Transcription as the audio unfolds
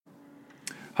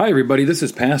Hi, everybody. This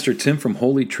is Pastor Tim from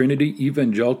Holy Trinity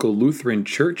Evangelical Lutheran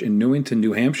Church in Newington,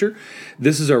 New Hampshire.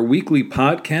 This is our weekly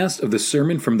podcast of the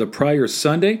sermon from the prior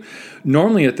Sunday.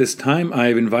 Normally at this time, I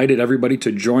have invited everybody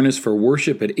to join us for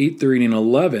worship at 8:30 and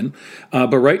 11,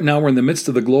 but right now we're in the midst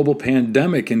of the global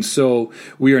pandemic, and so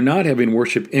we are not having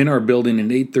worship in our building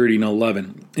at 8:30 and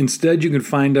 11. Instead, you can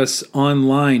find us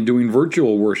online doing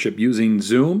virtual worship using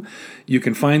Zoom. You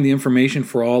can find the information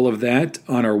for all of that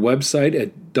on our website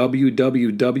at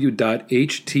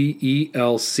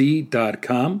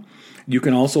www.htelc.com. You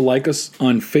can also like us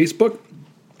on Facebook.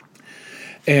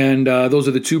 And those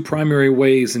are the two primary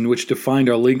ways in which to find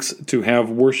our links to have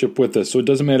worship with us. So it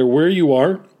doesn't matter where you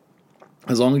are,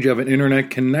 as long as you have an internet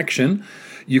connection,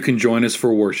 you can join us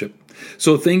for worship.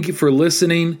 So thank you for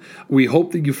listening. We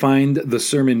hope that you find the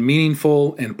sermon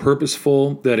meaningful and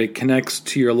purposeful, that it connects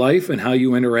to your life and how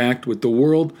you interact with the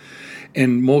world.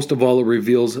 And most of all, it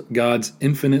reveals God's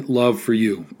infinite love for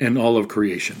you and all of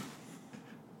creation.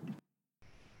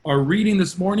 Our reading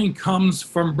this morning comes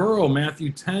from Burrow,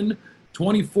 Matthew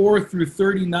 10:24 through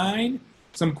 39.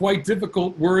 Some quite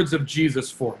difficult words of Jesus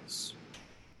for us,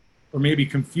 or maybe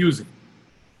confusing.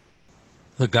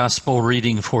 The gospel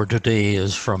reading for today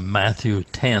is from Matthew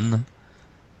 10,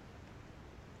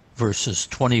 verses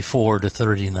 24 to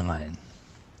 39.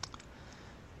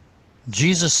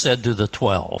 Jesus said to the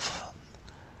 12,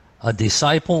 "A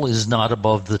disciple is not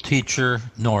above the teacher,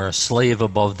 nor a slave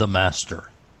above the master.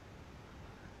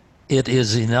 It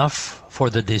is enough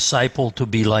for the disciple to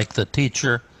be like the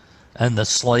teacher, and the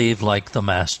slave like the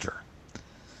master.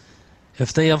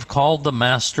 If they have called the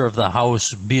master of the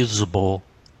house Beelzebul,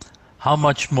 how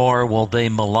much more will they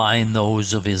malign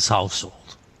those of his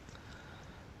household?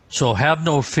 So have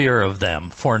no fear of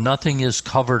them, for nothing is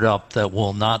covered up that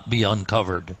will not be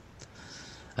uncovered,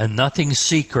 and nothing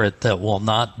secret that will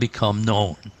not become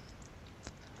known.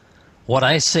 What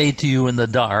I say to you in the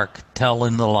dark, tell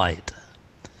in the light,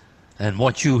 and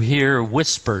what you hear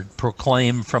whispered,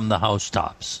 proclaim from the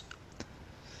housetops.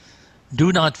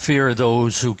 Do not fear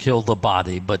those who kill the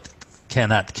body, but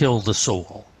cannot kill the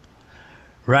soul.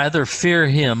 Rather fear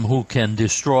him who can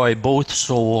destroy both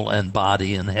soul and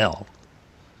body in hell.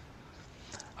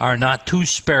 Are not 2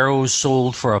 sparrows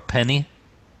sold for a penny?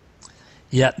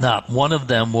 Yet not one of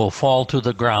them will fall to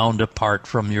the ground apart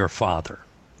from your Father.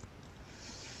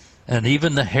 And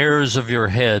even the hairs of your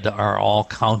head are all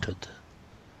counted.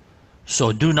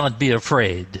 So do not be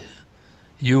afraid.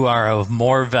 You are of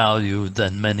more value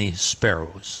than many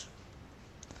sparrows.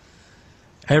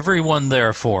 Everyone,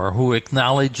 therefore, who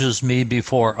acknowledges me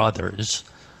before others,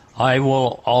 I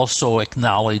will also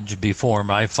acknowledge before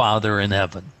my Father in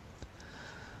heaven.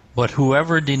 But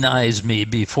whoever denies me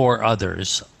before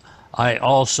others, I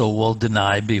also will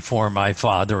deny before my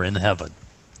Father in heaven.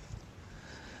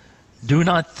 Do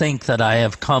not think that I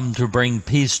have come to bring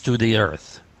peace to the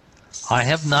earth. I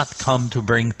have not come to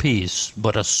bring peace,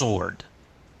 but a sword.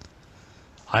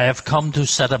 I have come to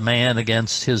set a man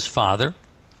against his father,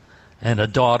 and a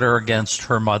daughter against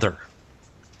her mother,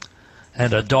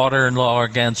 and a daughter-in-law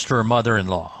against her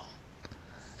mother-in-law,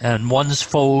 and one's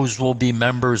foes will be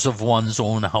members of one's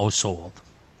own household.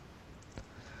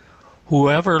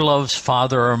 Whoever loves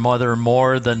father or mother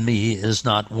more than me is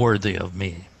not worthy of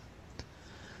me,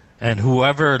 and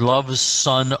whoever loves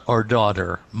son or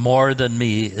daughter more than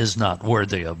me is not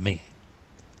worthy of me.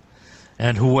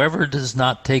 And whoever does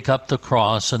not take up the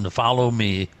cross and follow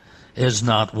me is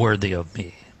not worthy of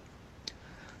me.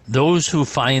 Those who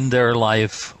find their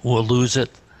life will lose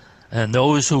it, and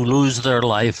those who lose their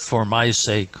life for my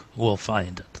sake will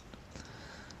find it."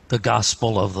 The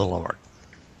Gospel of the Lord.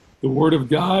 The Word of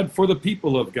God for the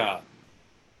people of God.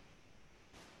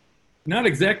 Not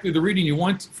exactly the reading you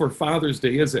want for Father's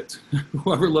Day, is it?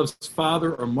 Whoever loves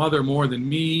father or mother more than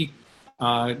me,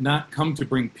 not come to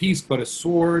bring peace but a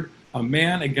sword, a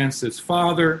man against his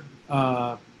father.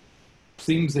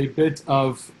 Seems a bit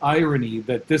of irony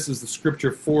that this is the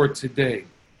scripture for today.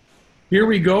 Here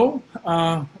we go.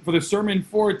 For the sermon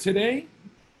for today,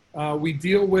 we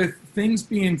deal with things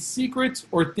being secret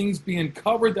or things being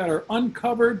covered that are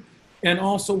uncovered, and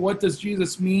also what does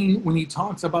Jesus mean when he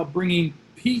talks about bringing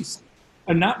peace,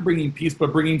 and not bringing peace,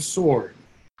 but bringing sword.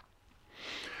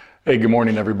 Hey, good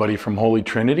morning, everybody from Holy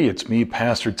Trinity. It's me,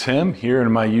 Pastor Tim, here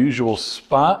in my usual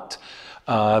spot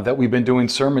that we've been doing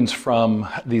sermons from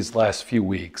these last few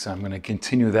weeks. I'm going to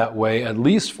continue that way, at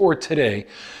least for today,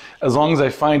 as long as I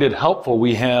find it helpful.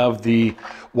 We have the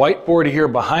whiteboard here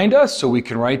behind us, so we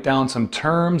can write down some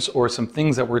terms or some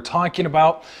things that we're talking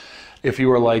about. If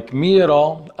you are like me at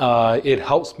all, it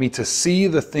helps me to see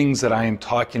the things that I am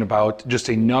talking about, just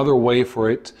another way for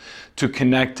it to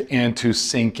connect and to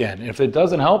sink in. If it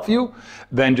doesn't help you,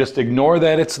 then just ignore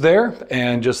that it's there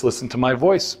and just listen to my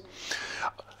voice.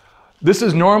 This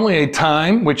is normally a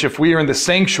time which, if we are in the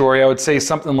sanctuary, I would say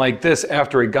something like this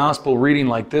after a gospel reading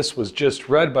like this was just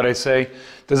read, but I say,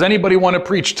 does anybody want to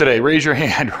preach today? Raise your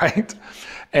hand, right?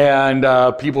 And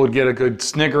people would get a good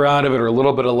snigger out of it or a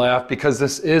little bit of laugh, because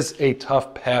this is a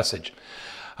tough passage.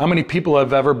 How many people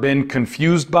have ever been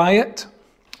confused by it,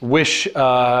 wish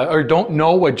or don't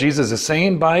know what Jesus is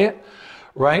saying by it,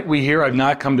 right? We hear, I've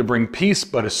not come to bring peace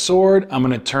but a sword. I'm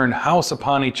going to turn house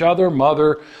upon each other,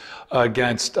 mother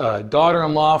against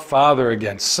daughter-in-law, father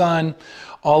against son,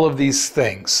 all of these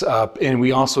things. And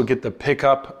we also get the pick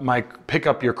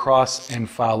up your cross and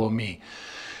follow me.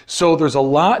 So there's a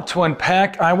lot to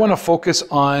unpack. I want to focus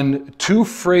on two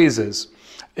phrases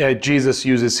that Jesus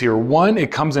uses here. One,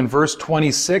 it comes in verse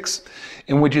 26,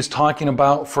 in which he's talking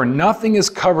about, for nothing is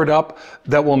covered up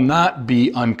that will not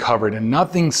be uncovered, and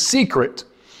nothing secret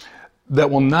that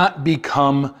will not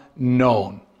become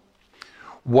known.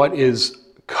 What is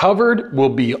covered will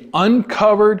be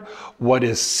uncovered. What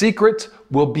is secret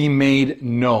will be made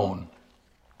known.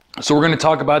 So we're going to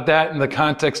talk about that in the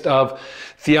context of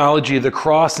theology of the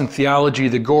cross and theology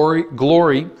of the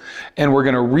glory. And we're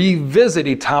going to revisit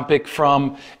a topic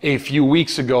from a few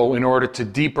weeks ago in order to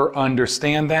deeper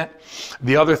understand that.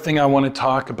 The other thing I want to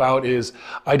talk about is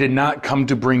I did not come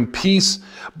to bring peace,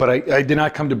 but I did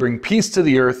not come to bring peace to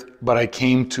the earth, but I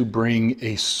came to bring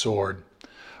a sword.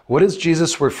 What is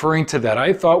Jesus referring to that?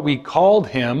 I thought we called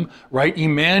him, right,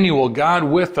 Emmanuel, God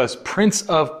with us, Prince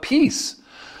of Peace,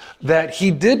 that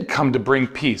he did come to bring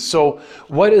peace. So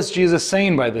what is Jesus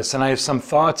saying by this? And I have some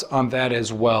thoughts on that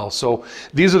as well. So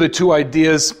these are the two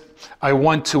ideas I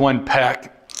want to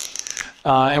unpack.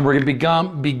 And we're going to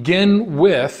begin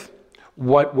with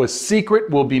what was secret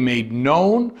will be made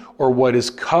known, or what is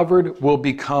covered will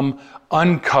become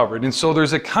uncovered. And so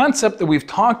there's a concept that we've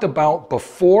talked about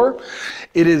before.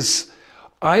 It is,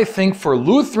 I think, for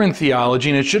Lutheran theology,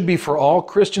 and it should be for all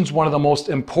Christians, one of the most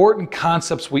important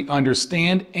concepts we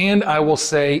understand, and I will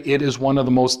say it is one of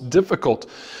the most difficult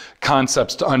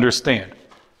concepts to understand.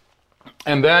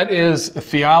 And that is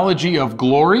theology of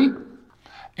glory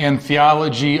and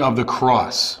theology of the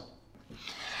cross.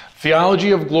 Theology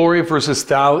of glory versus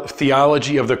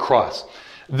theology of the cross.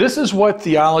 This is what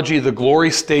theology of the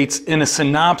glory states in a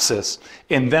synopsis,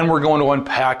 and then we're going to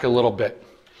unpack a little bit.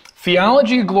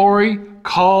 Theology of glory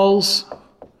calls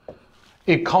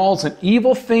an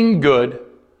evil thing good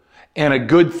and a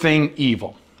good thing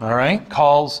evil. All right?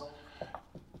 Calls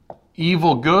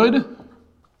evil good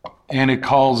and it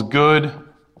calls good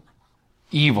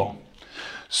evil.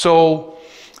 So,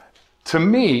 to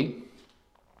me,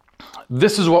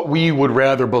 this is what we would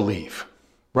rather believe,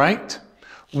 right?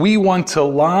 We want to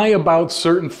lie about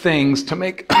certain things to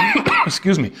make,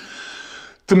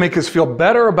 to make us feel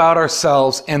better about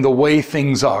ourselves and the way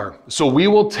things are. So we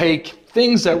will take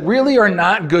things that really are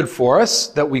not good for us,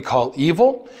 that we call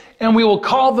evil, and we will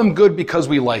call them good because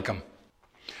we like them.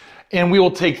 And we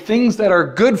will take things that are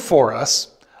good for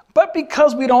us, but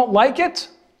because we don't like it,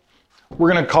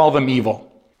 we're going to call them evil.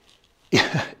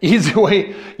 Easy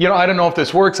way, I don't know if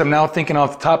this works. I'm now thinking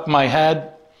off the top of my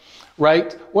head,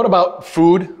 right? What about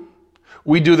food?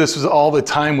 We do this all the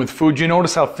time with food. You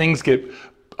notice how things get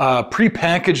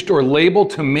prepackaged or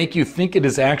labeled to make you think it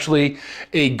is actually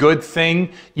a good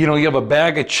thing. You have a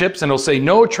bag of chips and it'll say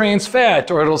no trans fat,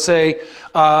 or it'll say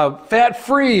fat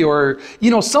free, or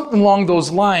something along those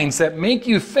lines that make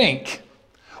you think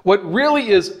what really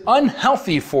is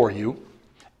unhealthy for you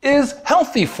is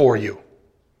healthy for you.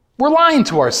 We're lying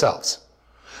to ourselves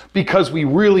because we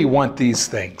really want these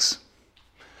things.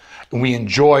 And we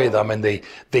enjoy them, and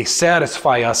they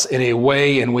satisfy us in a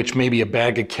way in which maybe a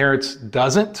bag of carrots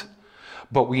doesn't,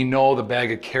 but we know the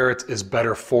bag of carrots is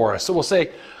better for us. So we'll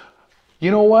say,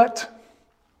 you know what?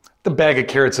 The bag of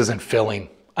carrots isn't filling.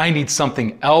 I need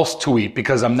something else to eat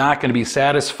because I'm not going to be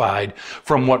satisfied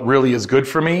from what really is good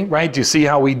for me, right? Do you see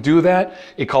how we do that?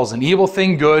 It calls an evil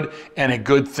thing good and a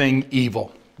good thing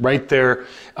evil, right there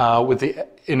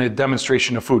in a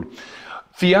demonstration of food.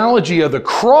 Theology of the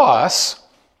cross,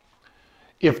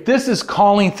 if this is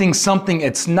calling things something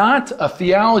it's not, a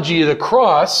theology of the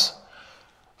cross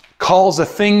calls a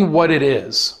thing what it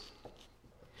is.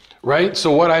 Right? So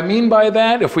what I mean by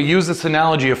that, if we use this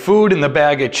analogy of food in the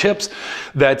bag of chips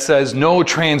that says no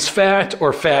trans fat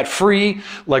or fat free,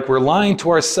 like we're lying to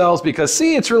ourselves because,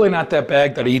 see, it's really not that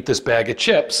bad that I eat this bag of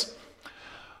chips.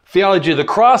 Theology of the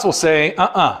cross will say,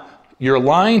 you're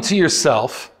lying to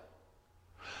yourself.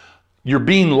 you're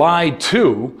being lied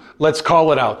to, let's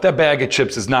call it out. That bag of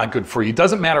chips is not good for you. It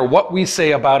doesn't matter what we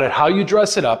say about it, how you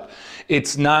dress it up.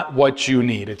 It's not what you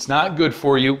need. It's not good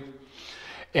for you.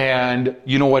 And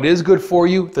you know what is good for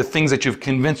you? The things that you've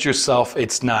convinced yourself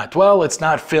it's not. Well, it's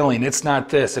not filling. It's not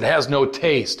this. It has no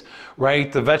taste,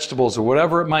 right? The vegetables or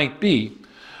whatever it might be.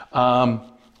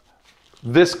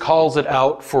 This calls it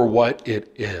out for what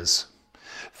it is.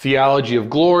 Theology of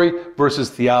glory versus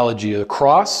theology of the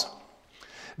cross.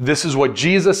 This is what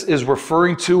Jesus is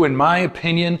referring to, in my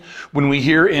opinion, when we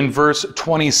hear in verse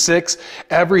 26,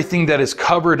 everything that is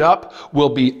covered up will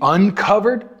be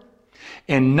uncovered,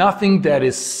 and nothing that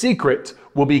is secret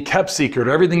will be kept secret.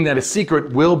 Everything that is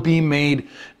secret will be made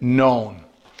known.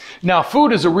 Now,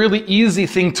 food is a really easy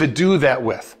thing to do that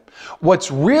with. What's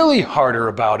really harder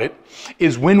about it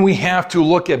is when we have to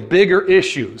look at bigger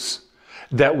issues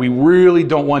that we really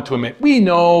don't want to admit. We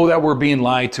know that we're being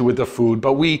lied to with the food,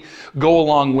 but we go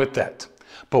along with that.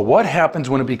 But what happens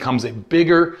when it becomes a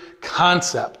bigger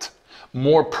concept,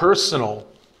 more personal,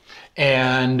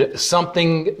 and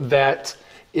something that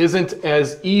isn't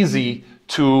as easy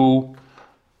to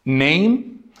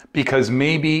name, because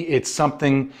maybe it's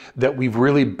something that we've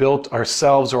really built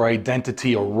ourselves or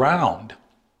identity around,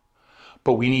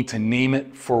 but we need to name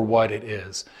it for what it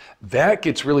is. That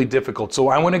gets really difficult. So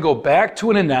I want to go back to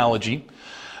an analogy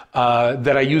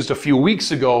that I used a few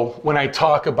weeks ago when I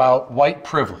talk about white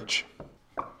privilege.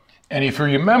 And if you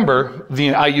remember,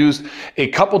 I used a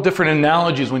couple different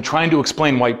analogies when trying to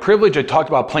explain white privilege. I talked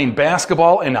about playing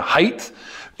basketball, and height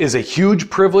is a huge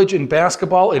privilege in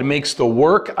basketball. It makes the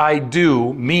work I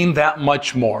do mean that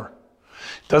much more.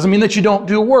 Doesn't mean that you don't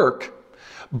do work,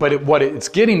 but what it's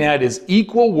getting at is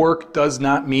equal work does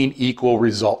not mean equal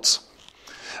results.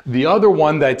 The other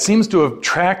one that seems to have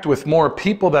tracked with more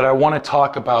people that I want to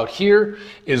talk about here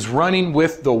is running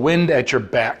with the wind at your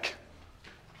back.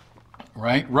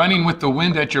 Right? Running with the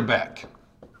wind at your back.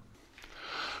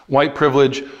 White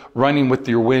privilege, running with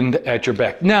your wind at your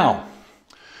back. Now,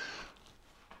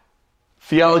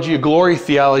 theology of glory,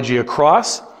 theology of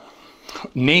cross,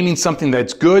 naming something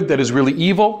that's good, that is really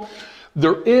evil.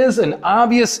 There is an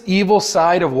obvious evil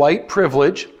side of white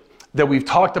privilege that we've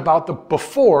talked about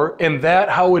before, and that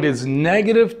how it is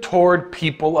negative toward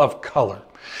people of color.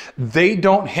 They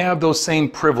don't have those same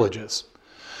privileges.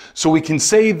 So we can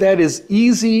say that is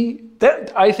easy.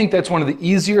 I think that's one of the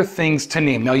easier things to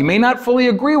name. Now, you may not fully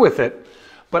agree with it,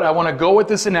 but I want to go with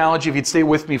this analogy, if you'd stay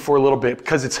with me for a little bit,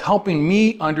 because it's helping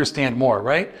me understand more,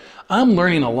 right? I'm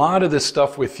learning a lot of this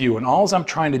stuff with you, and all I'm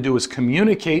trying to do is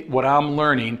communicate what I'm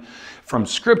learning from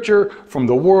Scripture, from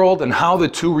the world, and how the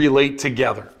two relate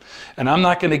together. And I'm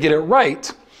not going to get it right,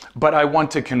 but I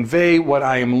want to convey what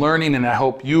I am learning, and I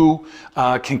hope you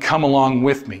can come along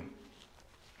with me.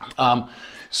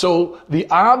 So the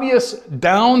obvious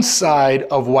downside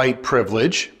of white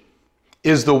privilege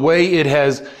is the way it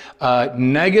has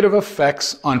negative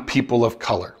effects on people of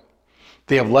color.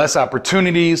 They have less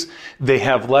opportunities, they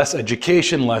have less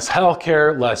education, less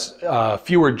healthcare,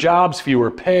 fewer jobs,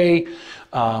 fewer pay,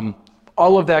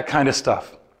 all of that kind of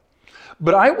stuff.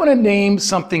 But I want to name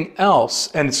something else,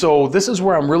 and so this is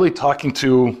where I'm really talking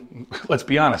to, let's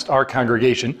be honest, our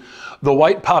congregation, the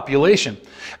white population,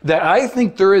 that I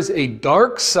think there is a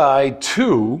dark side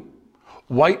to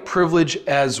white privilege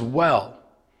as well.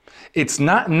 It's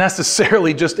not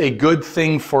necessarily just a good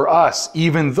thing for us,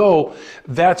 even though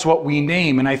that's what we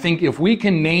name. And I think if we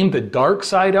can name the dark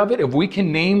side of it, if we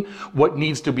can name what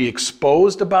needs to be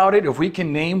exposed about it, if we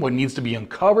can name what needs to be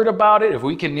uncovered about it, if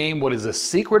we can name what is a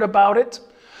secret about it,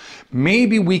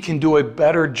 maybe we can do a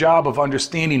better job of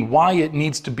understanding why it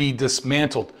needs to be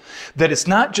dismantled. That it's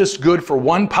not just good for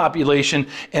one population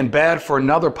and bad for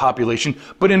another population,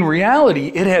 but in reality,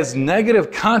 it has negative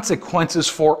consequences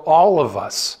for all of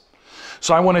us.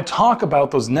 So I want to talk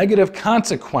about those negative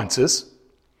consequences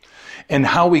and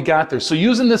how we got there. So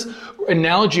using this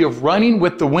analogy of running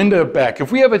with the wind at their back,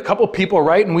 if we have a couple people,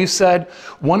 right, and we've said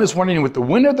one is running with the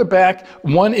wind at their back,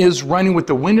 one is running with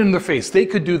the wind in their face. They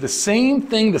could do the same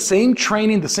thing, the same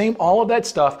training, the same all of that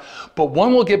stuff, but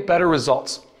one will get better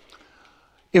results.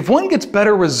 If one gets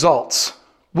better results,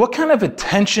 what kind of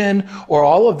attention or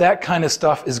all of that kind of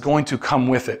stuff is going to come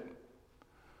with it?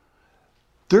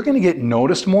 They're going to get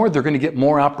noticed more. They're going to get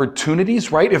more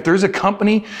opportunities, right? If there's a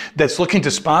company that's looking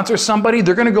to sponsor somebody,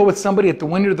 they're going to go with somebody at the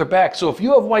wind of their back. So if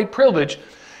you have white privilege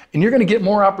and you're going to get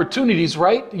more opportunities,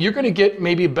 right? You're going to get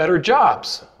maybe better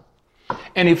jobs.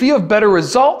 And if you have better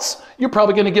results, you're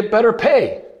probably going to get better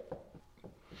pay.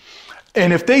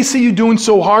 And if they see you doing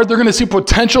so hard, they're going to see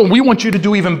potential. We want you to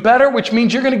do even better, which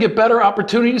means you're going to get better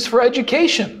opportunities for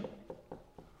education.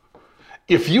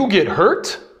 If you get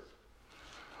hurt,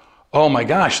 Oh my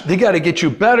gosh, they got to get you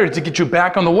better to get you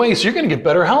back on the way so you're going to get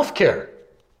better health care.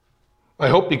 I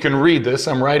hope you can read this.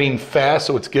 I'm writing fast,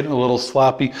 so it's getting a little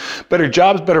sloppy. Better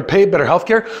jobs, better pay, better health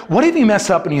care. What if you mess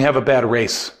up and you have a bad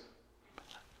race?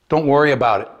 Don't worry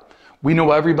about it. We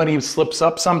know everybody slips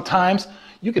up sometimes.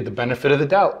 You get the benefit of the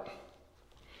doubt.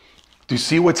 Do you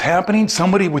see what's happening?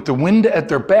 Somebody with the wind at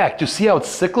their back. Do you see how it's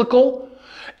cyclical?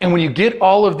 And when you get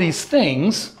all of these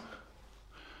things,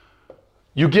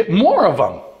 you get more of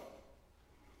them.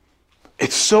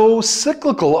 It's so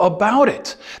cyclical about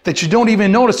it that you don't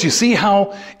even notice. You see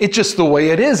how it's just the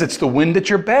way it is. It's the wind at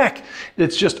your back.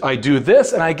 It's just, I do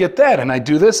this and I get that, and I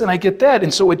do this and I get that.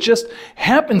 And so it just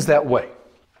happens that way.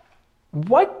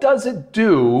 What does it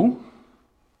do?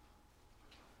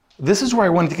 This is where I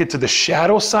wanted to get to the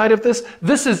shadow side of this.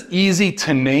 This is easy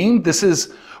to name. This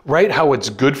is right how it's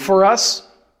good for us.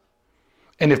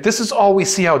 And if this is all we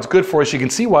see how it's good for us, you can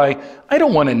see why I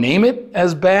don't want to name it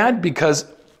as bad, because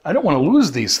I don't want to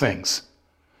lose these things.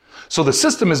 So the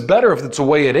system is better if it's the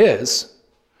way it is.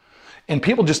 And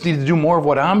people just need to do more of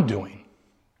what I'm doing.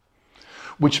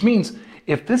 Which means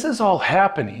if this is all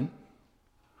happening,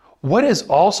 what is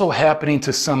also happening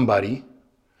to somebody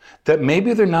that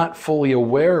maybe they're not fully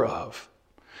aware of?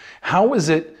 How is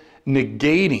it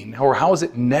negating, or how is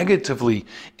it negatively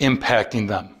impacting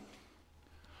them?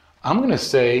 I'm going to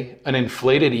say an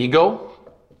inflated ego,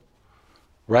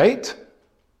 right?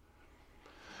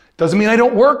 Doesn't mean I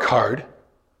don't work hard,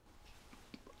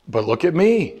 but look at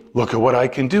me. Look at what I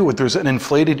can do. There's an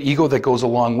inflated ego that goes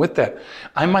along with that.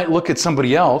 I might look at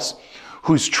somebody else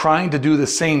who's trying to do the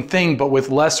same thing but with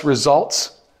less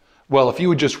results. Well, if you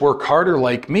would just work harder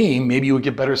like me, maybe you would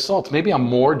get better results. Maybe I'm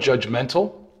more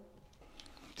judgmental.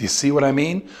 Do you see what I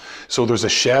mean? So there's a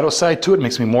shadow side to it. It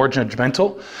makes me more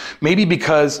judgmental. Maybe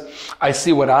because I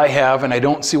see what I have and I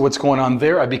don't see what's going on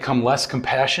there, I become less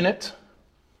compassionate.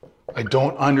 I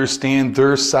don't understand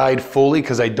their side fully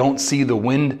because I don't see the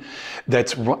wind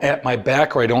that's at my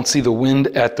back, or I don't see the wind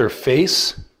at their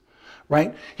face,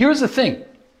 right? Here's the thing.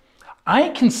 I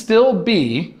can still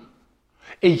be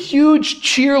a huge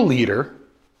cheerleader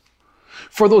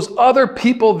for those other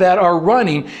people that are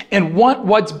running and want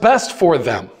what's best for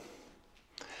them.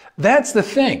 That's the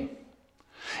thing.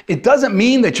 It doesn't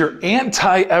mean that you're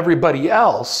anti everybody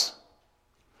else,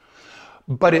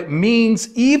 but it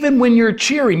means even when you're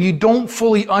cheering, you don't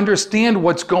fully understand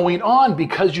what's going on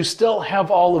because you still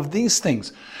have all of these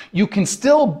things. You can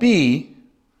still be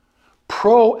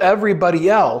pro everybody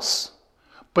else,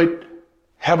 but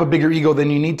have a bigger ego than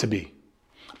you need to be.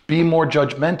 Be more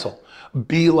judgmental.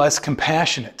 Be less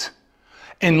compassionate.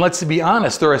 And let's be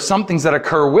honest, there are some things that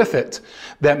occur with it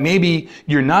that maybe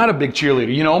you're not a big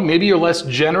cheerleader. You know, maybe you're less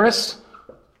generous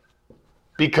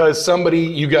because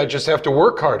you just have to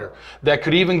work harder. That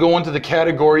could even go into the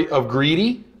category of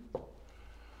greedy,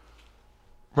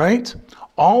 right?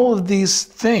 All of these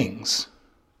things.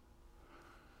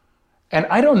 And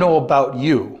I don't know about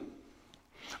you.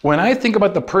 When I think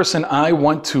about the person I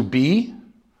want to be,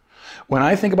 when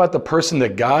I think about the person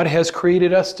that God has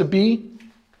created us to be,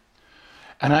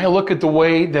 and I look at the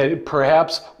way that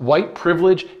perhaps white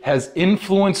privilege has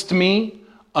influenced me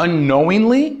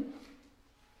unknowingly,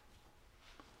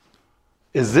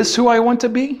 is this who I want to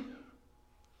be?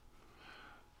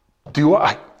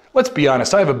 Let's be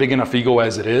honest, I have a big enough ego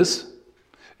as it is.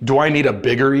 Do I need a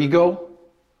bigger ego?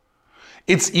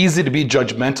 It's easy to be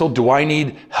judgmental. Do I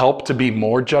need help to be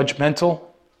more judgmental?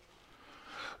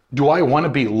 Do I want to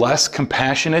be less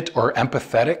compassionate or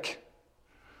empathetic?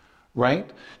 Right?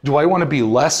 Do I want to be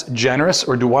less generous,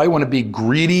 or do I want to be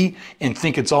greedy and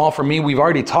think it's all for me? We've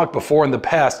already talked before in the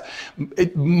past.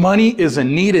 Money is a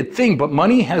needed thing, but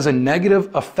money has a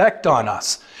negative effect on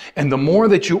us. And the more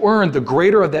that you earn, the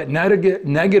greater that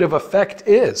negative effect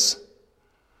is.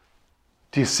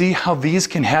 Do you see how these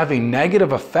can have a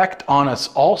negative effect on us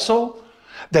also?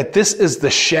 That this is the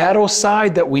shadow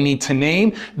side that we need to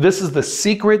name. This is the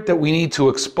secret that we need to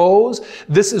expose.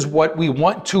 This is what we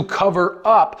want to cover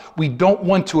up. We don't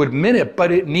want to admit it,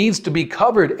 but it needs to be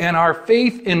covered. And our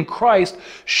faith in Christ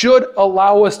should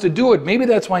allow us to do it. Maybe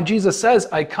that's why Jesus says,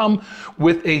 I come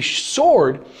with a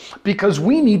sword, because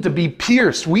we need to be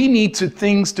pierced. We need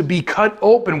things to be cut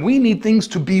open. We need things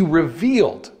to be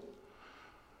revealed.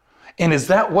 And is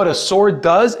that what a sword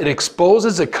does? It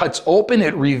exposes, it cuts open,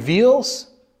 it reveals.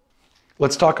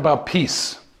 Let's talk about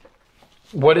peace.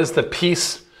 What is the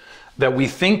peace that we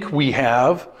think we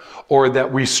have or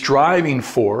that we're striving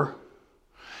for?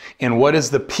 And what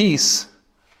is the peace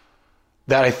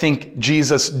that I think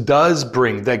Jesus does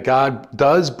bring, that God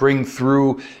does bring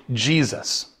through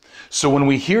Jesus? So when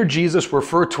we hear Jesus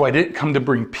refer to, I didn't come to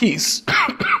bring peace,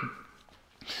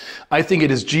 I think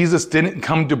it is Jesus didn't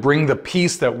come to bring the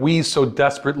peace that we so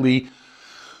desperately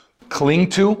cling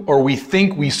to, or we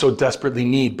think we so desperately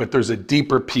need, but there's a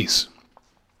deeper peace.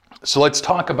 So let's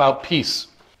talk about peace.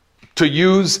 To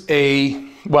use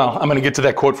I'm going to get to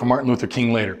that quote from Martin Luther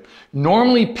King later.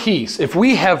 Normally peace, if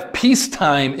we have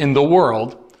peacetime in the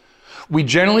world, we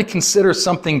generally consider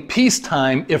something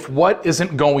peacetime if what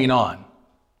isn't going on.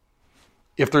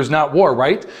 If there's not war,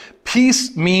 right?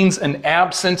 Peace means an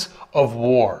absence of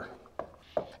war.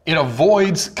 It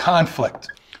avoids conflict.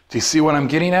 Do you see what I'm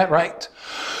getting at, right?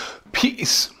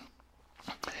 Peace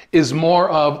is more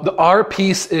of, our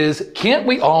peace is, can't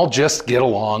we all just get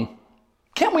along?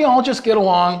 Can't we all just get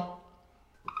along?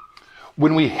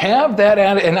 When we have that,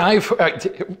 and I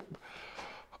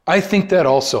think that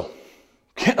also.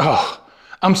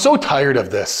 I'm so tired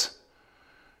of this.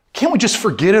 Can't we just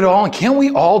forget it all? And can't we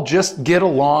all just get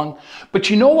along? But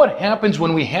you know what happens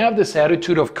when we have this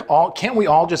attitude of, can't we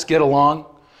all just get along?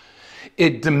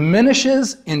 It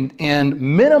diminishes and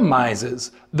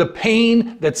minimizes the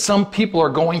pain that some people are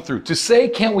going through. To say,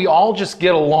 can't we all just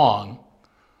get along,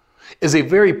 is a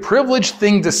very privileged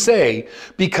thing to say,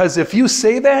 because if you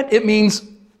say that, it means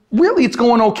really it's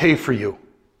going okay for you.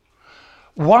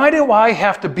 Why do I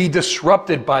have to be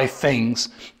disrupted by things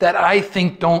that I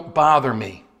think don't bother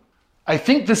me? I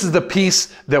think this is the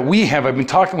peace that we have. I've been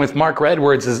talking with Mark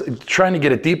Edwards, is trying to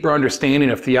get a deeper understanding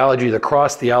of theology of the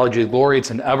cross, theology of glory.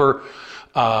 It's an ever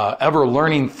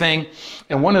learning thing.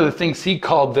 And one of the things he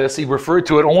called this, he referred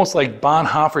to it almost like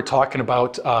Bonhoeffer talking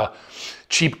about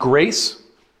cheap grace.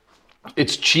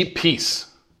 It's cheap peace.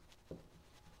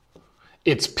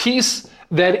 It's peace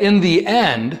that in the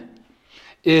end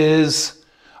is,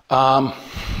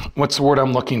 what's the word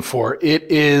I'm looking for? It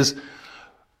is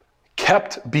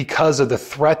kept because of the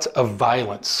threat of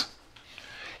violence.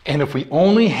 And if we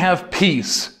only have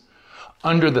peace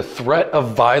under the threat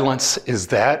of violence, is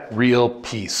that real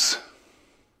peace?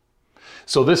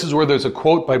 So this is where there's a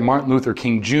quote by Martin Luther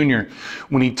King Jr.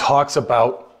 when he talks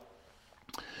about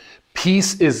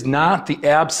peace is not the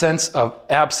absence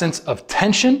of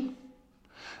tension,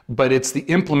 but it's the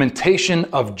implementation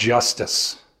of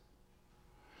justice.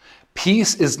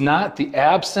 Peace is not the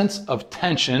absence of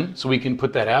tension, so we can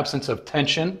put that absence of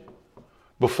tension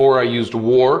before I used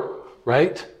war,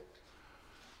 right?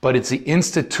 But it's the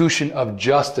institution of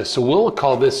justice. So we'll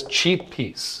call this cheap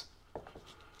peace.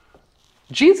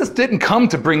 Jesus didn't come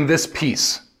to bring this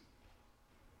peace.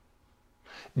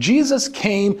 Jesus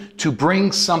came to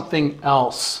bring something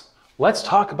else. Let's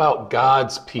talk about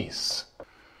God's peace.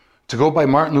 To go by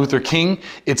Martin Luther King,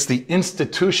 it's the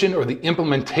institution or the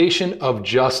implementation of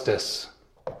justice.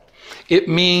 It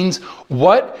means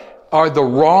what are the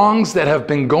wrongs that have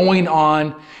been going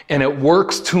on, and it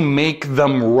works to make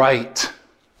them right.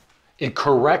 It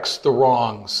corrects the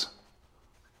wrongs.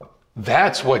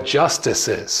 That's what justice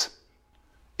is.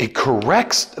 It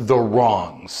corrects the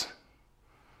wrongs.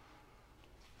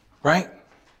 Right?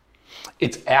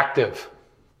 It's active.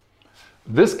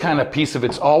 This kind of piece of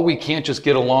it's all we can't just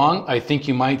get along, I think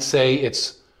you might say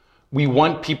we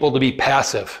want people to be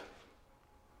passive.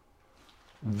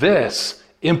 This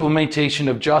implementation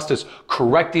of justice,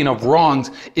 correcting of wrongs,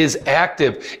 is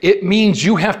active. It means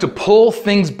you have to pull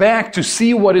things back to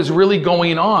see what is really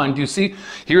going on. Do you see?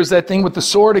 Here's that thing with the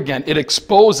sword again. It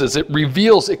exposes, it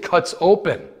reveals, it cuts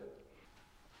open.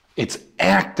 It's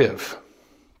active.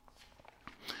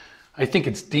 I think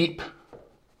it's deep.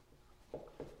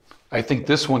 I think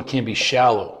this one can be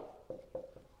shallow.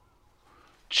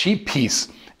 Cheap peace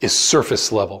is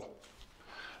surface level.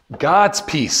 God's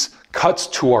peace cuts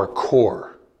to our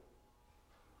core.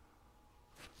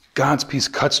 God's peace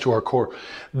cuts to our core.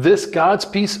 This God's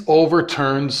peace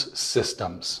overturns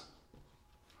systems.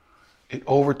 It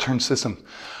overturns systems.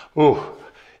 Oh,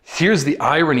 here's the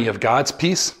irony of God's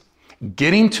peace.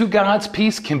 Getting to God's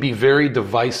peace can be very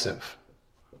divisive.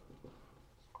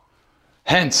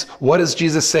 Hence, what does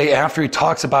Jesus say after he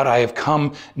talks about, I have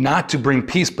come not to bring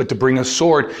peace, but to bring a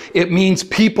sword? It means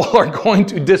people are going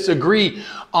to disagree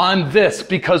on this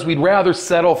because we'd rather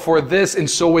settle for this. And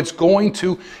so it's going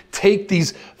to take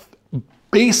these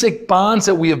basic bonds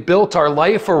that we have built our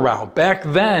life around. Back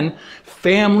then,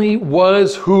 family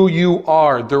was who you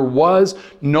are. There was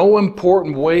no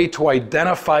important way to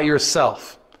identify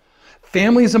yourself.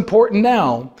 Family is important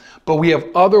now, but we have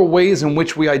other ways in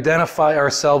which we identify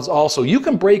ourselves also. You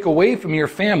can break away from your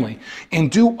family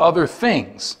and do other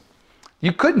things.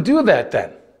 You couldn't do that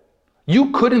then.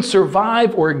 You couldn't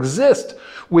survive or exist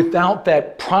without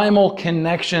that primal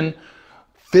connection,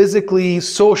 physically,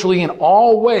 socially, in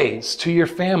all ways to your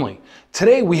family.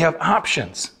 Today we have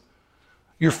options.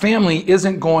 Your family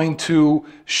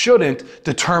shouldn't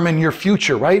determine your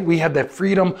future, right? We have that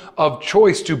freedom of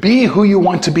choice to be who you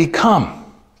want to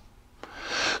become.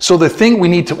 So the thing we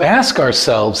need to ask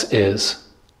ourselves is,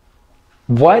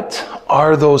 what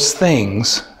are those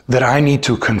things that I need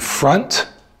to confront,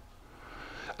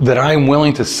 that I'm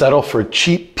willing to settle for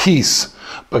cheap peace,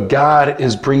 but God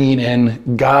is bringing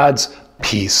in God's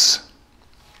peace?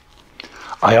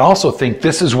 I also think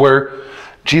this is where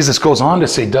Jesus goes on to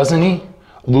say, doesn't he?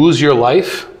 Lose your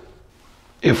life.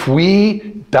 If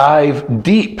we dive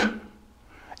deep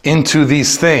into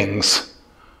these things,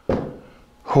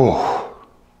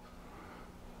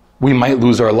 we might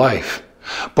lose our life.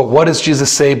 But what does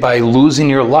Jesus say? By losing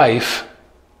your life,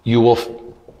 you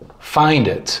will find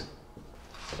it.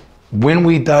 When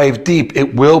we dive deep,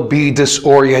 it will be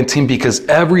disorienting, because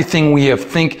everything we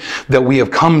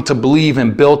have come to believe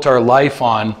and built our life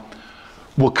on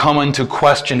will come into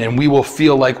question, and we will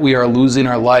feel like we are losing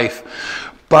our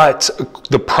life. But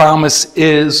the promise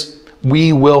is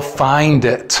we will find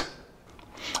it.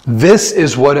 This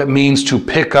is what it means to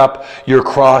pick up your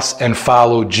cross and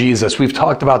follow Jesus. We've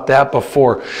talked about that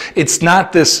before. It's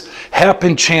not this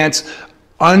happen chance,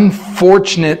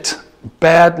 unfortunate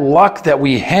bad luck that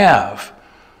we have,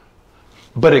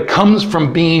 but it comes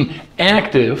from being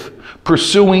active,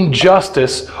 pursuing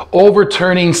justice,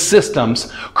 overturning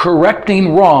systems,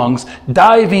 correcting wrongs,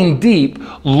 diving deep,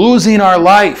 losing our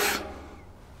life.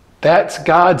 That's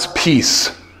God's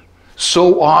peace.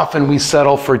 So often we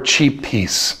settle for cheap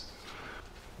peace.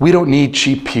 We don't need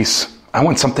cheap peace. I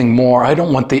want something more. I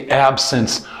don't want the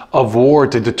absence of war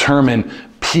to determine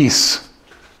peace.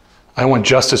 I want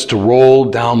justice to roll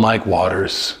down like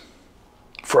waters,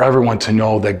 for everyone to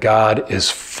know that God is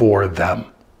for them,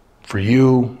 for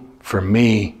you, for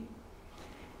me,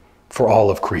 for all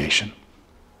of creation.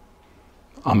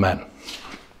 Amen.